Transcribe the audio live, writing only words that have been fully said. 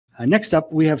Next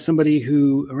up, we have somebody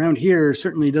who around here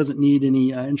certainly doesn't need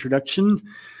any introduction.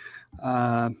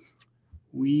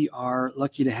 We are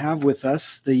lucky to have with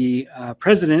us the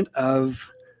president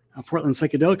of Portland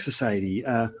Psychedelic Society,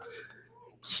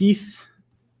 Keith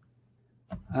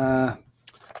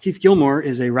Gilmore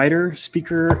is a writer,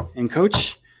 speaker, and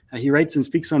coach. He writes and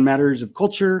speaks on matters of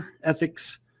culture,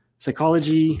 ethics,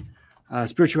 psychology,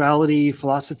 spirituality,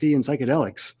 philosophy, and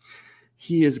psychedelics.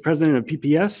 He is president of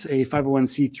PPS, a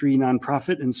 501c3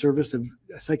 nonprofit in service of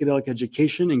psychedelic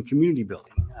education and community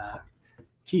building.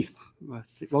 Keith,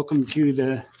 welcome to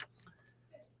the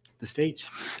stage.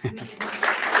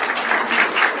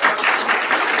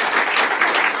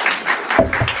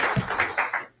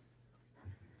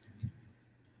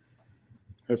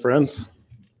 Hey, friends.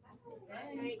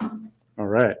 All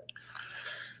right.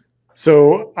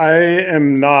 So I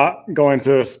am not going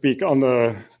to speak on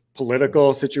the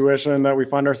political situation that we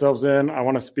find ourselves in. I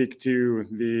want to speak to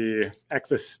the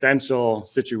existential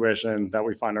situation that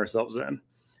we find ourselves in,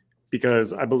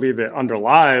 because I believe it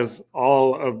underlies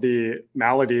all of the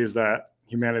maladies that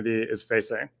humanity is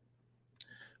facing.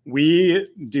 We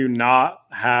do not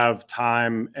have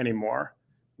time anymore.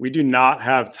 We do not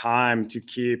have time to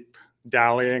keep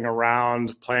dallying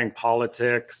around, playing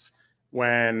politics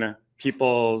when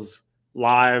people's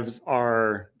lives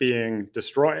are being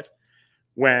destroyed,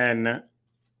 when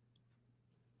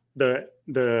the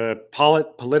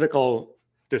political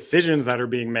decisions that are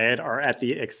being made are at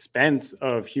the expense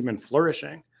of human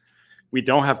flourishing. We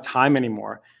don't have time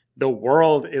anymore. The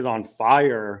world is on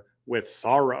fire with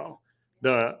sorrow.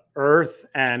 The earth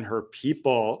and her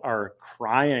people are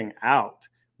crying out.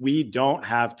 We don't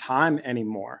have time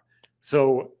anymore.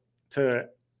 So to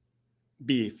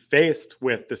be faced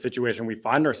with the situation we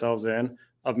find ourselves in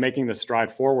of making the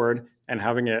stride forward and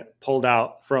having it pulled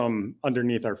out from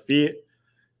underneath our feet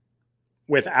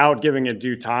without giving it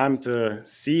due time to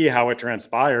see how it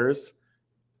transpires,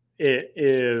 it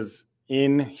is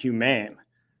inhumane.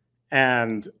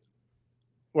 And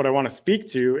what I want to speak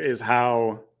to is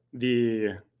how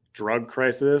the drug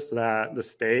crisis that the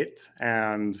state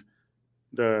and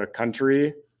the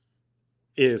country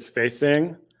is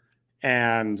facing,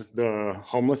 and the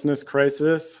homelessness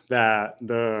crisis that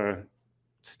the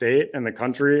state and the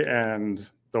country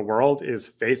and the world is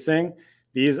facing,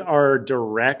 these are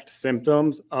direct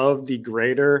symptoms of the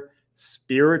greater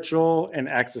spiritual and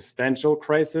existential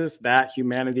crisis that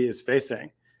humanity is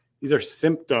facing. These are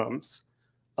symptoms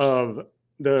of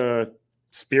the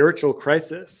spiritual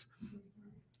crisis.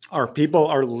 Our people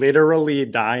are literally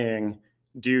dying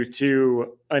due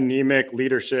to anemic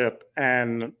leadership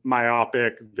and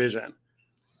myopic vision.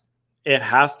 It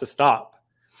has to stop.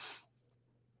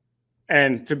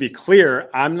 And to be clear,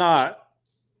 I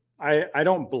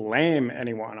don't blame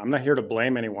anyone. I'm not here to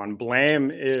blame anyone.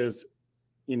 Blame is,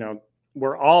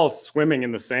 we're all swimming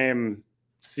in the same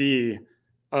sea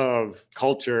of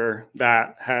culture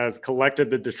that has collected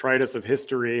the detritus of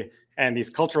history, and these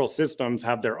cultural systems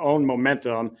have their own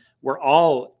momentum. We're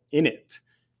all in it.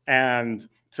 And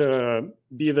to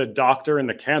be the doctor in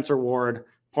the cancer ward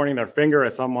pointing their finger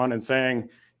at someone and saying,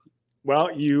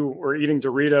 well, you were eating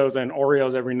Doritos and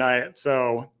Oreos every night,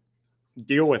 so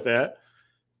deal with it.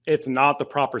 It's not the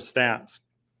proper stance.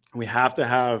 We have to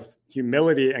have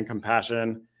humility and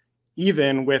compassion,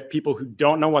 even with people who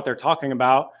don't know what they're talking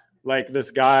about, like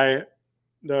this guy,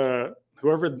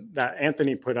 whoever that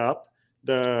Anthony put up,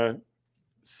 the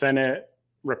Senate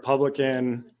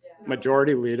Republican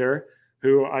majority leader,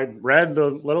 who I read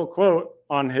the little quote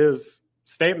on his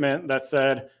statement that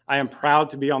said, "I am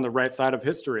proud to be on the right side of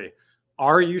history."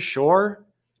 Are you sure?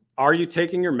 Are you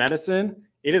taking your medicine?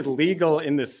 It is legal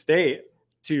in this state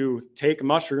to take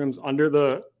mushrooms under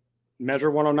the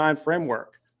Measure 109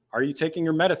 framework. Are you taking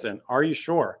your medicine? Are you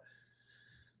sure?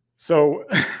 So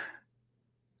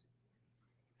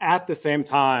at the same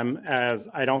time as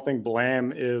I don't think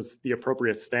blame is the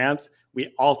appropriate stance,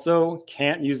 we also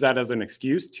can't use that as an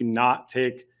excuse to not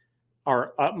take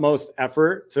our utmost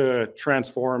effort to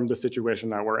transform the situation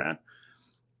that we're in.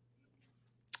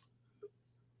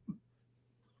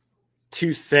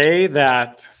 To say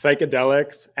that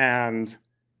psychedelics and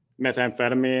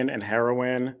methamphetamine and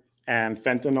heroin and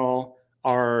fentanyl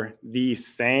are the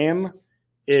same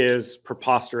is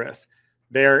preposterous.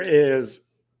 There is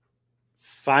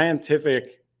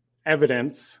scientific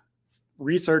evidence,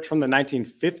 research from the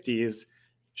 1950s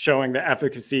showing the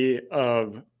efficacy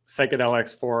of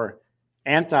psychedelics for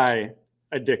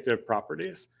anti-addictive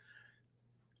properties.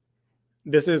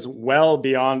 This is well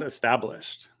beyond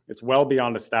established. It's well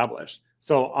beyond established.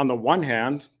 So on the one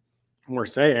hand, we're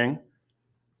saying,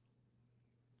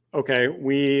 okay,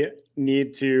 we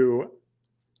need to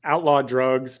outlaw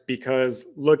drugs because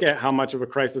look at how much of a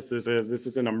crisis this is. This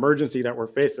is an emergency that we're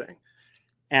facing.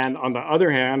 And on the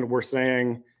other hand, we're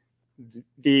saying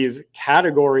these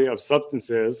category of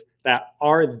substances that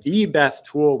are the best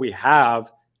tool we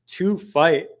have to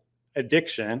fight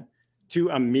addiction, to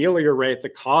ameliorate the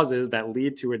causes that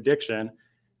lead to addiction,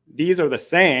 these are the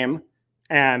same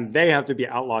and they have to be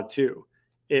outlawed too.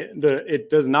 It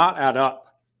does not add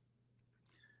up.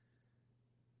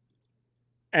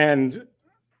 And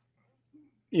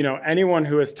you know, anyone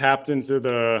who has tapped into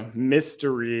the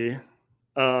mystery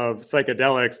of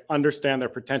psychedelics understand their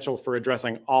potential for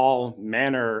addressing all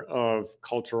manner of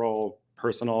cultural,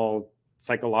 personal,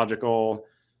 psychological,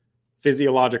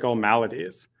 physiological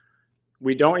maladies.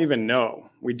 We don't even know.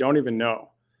 We don't even know.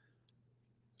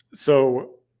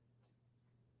 So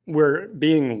we're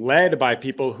being led by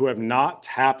people who have not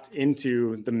tapped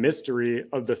into the mystery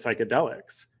of the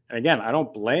psychedelics. And again, I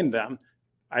don't blame them.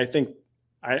 I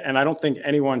don't think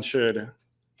anyone should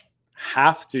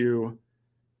have to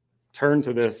turn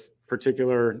to this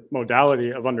particular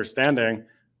modality of understanding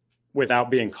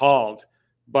without being called.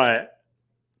 But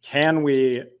can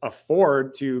we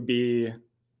afford to be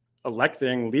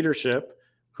electing leadership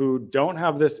who don't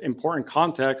have this important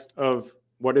context of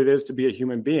what it is to be a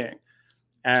human being?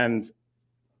 And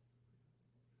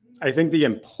I think the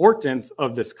importance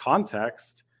of this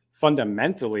context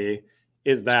fundamentally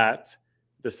is that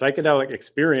the psychedelic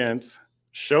experience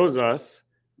shows us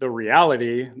the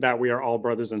reality that we are all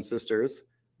brothers and sisters,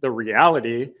 the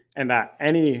reality, and that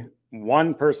any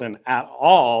one person at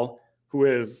all who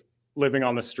is living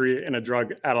on the street in a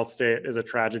drug-addled state is a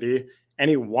tragedy.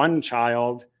 Any one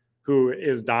child who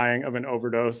is dying of an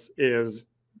overdose is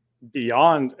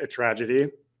beyond a tragedy.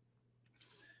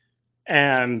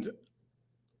 And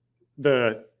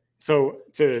so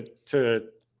to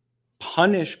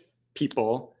punish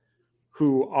people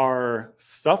who are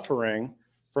suffering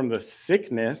from the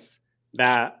sickness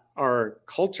that our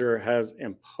culture has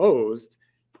imposed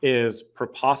is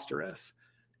preposterous.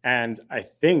 And I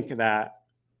think that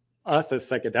us as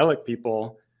psychedelic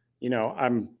people, you know,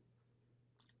 I'm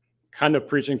kind of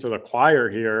preaching to the choir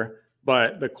here,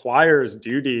 but the choir's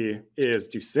duty is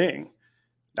to sing.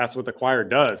 That's what the choir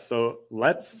does. So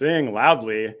let's sing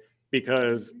loudly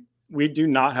because we do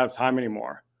not have time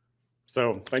anymore.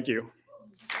 So thank you.